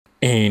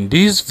In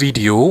this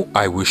video,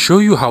 I will show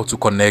you how to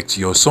connect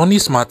your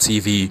Sony Smart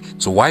TV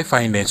to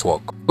Wi-Fi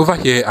network. Over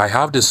here, I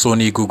have the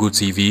Sony Google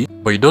TV,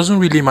 but it doesn't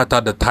really matter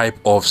the type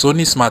of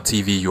Sony Smart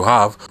TV you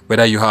have,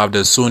 whether you have the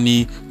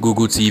Sony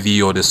Google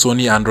TV or the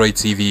Sony Android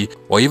TV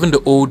or even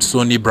the old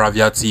Sony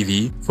Bravia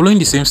TV. Following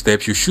the same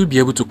steps, you should be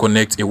able to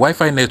connect a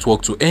Wi-Fi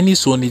network to any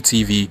Sony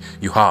TV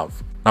you have.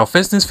 Now,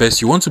 first things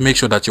first, you want to make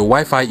sure that your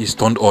Wi-Fi is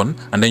turned on,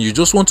 and then you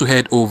just want to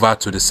head over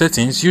to the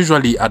settings,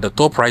 usually at the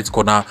top right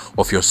corner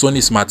of your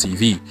Sony Smart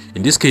TV.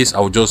 In this case,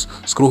 I'll just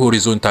scroll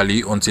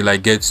horizontally until I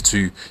get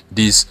to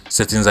this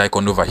settings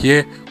icon over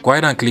here. Go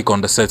ahead and click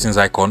on the settings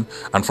icon,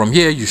 and from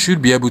here you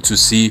should be able to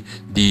see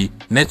the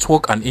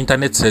network and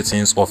internet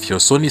settings of your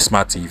Sony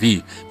Smart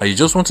TV. Now, you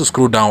just want to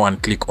scroll down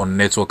and click on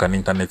network and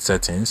internet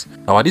settings.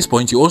 Now, at this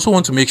point, you also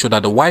want to make sure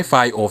that the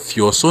Wi-Fi of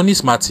your Sony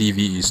Smart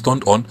TV is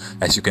turned on.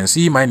 As you can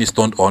see, mine is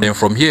turned on. Then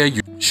from here,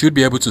 you should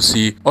be able to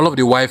see all of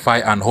the Wi-Fi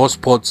and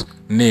hotspot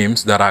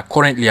names that are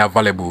currently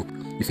available.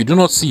 If you do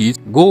not see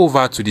it, go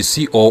over to the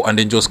see all and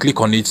then just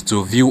click on it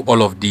to view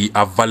all of the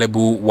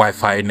available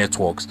Wi-Fi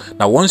networks.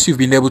 Now, once you've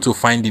been able to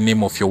find the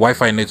name of your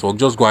Wi-Fi network,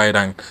 just go ahead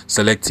and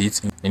select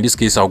it. In this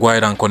case, I'll go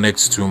ahead and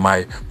connect to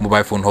my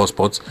mobile phone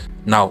hotspot.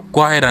 Now,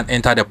 go ahead and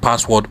enter the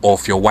password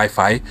of your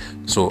Wi-Fi.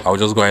 So I'll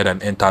just go ahead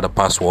and enter the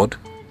password.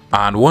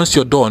 And once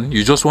you're done,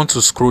 you just want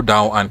to scroll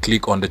down and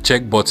click on the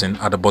check button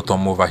at the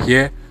bottom over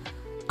here,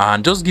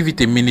 and just give it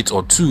a minute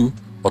or two.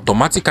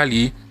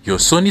 Automatically, your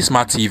Sony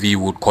Smart TV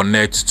would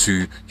connect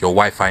to your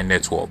Wi-Fi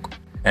network.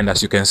 And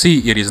as you can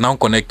see, it is now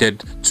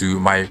connected to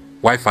my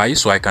Wi-Fi,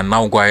 so I can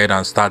now go ahead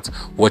and start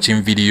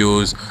watching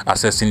videos,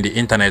 accessing the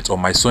internet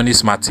on my Sony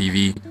Smart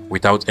TV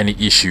without any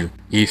issue.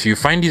 If you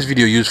find this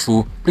video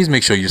useful, please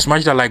make sure you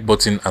smash that like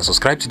button and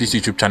subscribe to this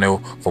YouTube channel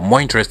for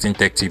more interesting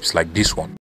tech tips like this one.